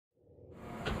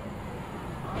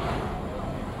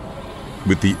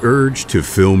With the urge to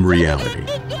film reality,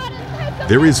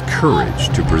 there is courage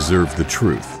to preserve the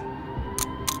truth.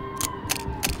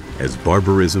 As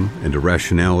barbarism and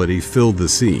irrationality fill the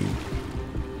scene,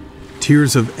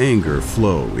 tears of anger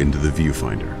flow into the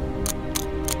viewfinder.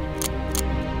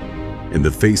 In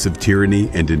the face of tyranny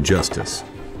and injustice,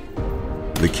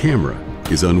 the camera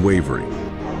is unwavering.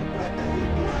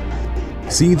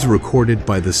 Scenes recorded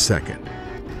by the second.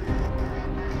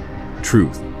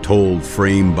 Truth told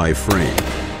frame by frame.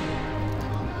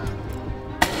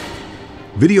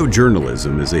 Video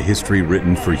journalism is a history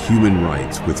written for human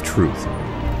rights with truth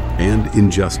and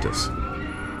injustice.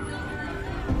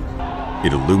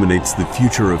 It illuminates the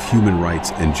future of human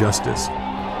rights and justice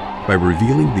by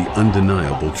revealing the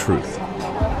undeniable truth.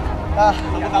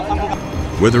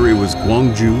 Whether it was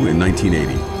Gwangju in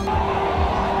 1980,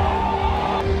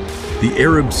 the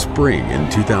Arab Spring in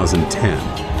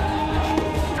 2010,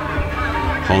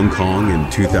 Hong Kong in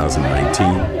 2019,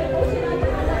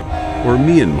 or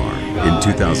Myanmar in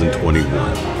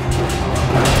 2021,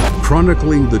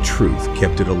 chronicling the truth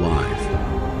kept it alive.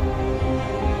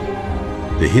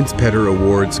 The Hinzpeter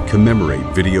Awards commemorate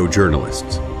video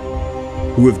journalists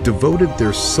who have devoted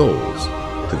their souls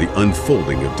to the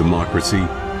unfolding of democracy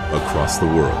across the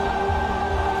world.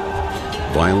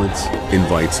 Violence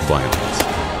invites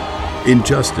violence.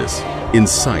 Injustice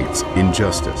incites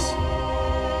injustice.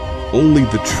 Only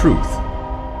the truth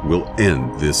will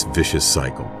end this vicious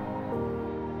cycle.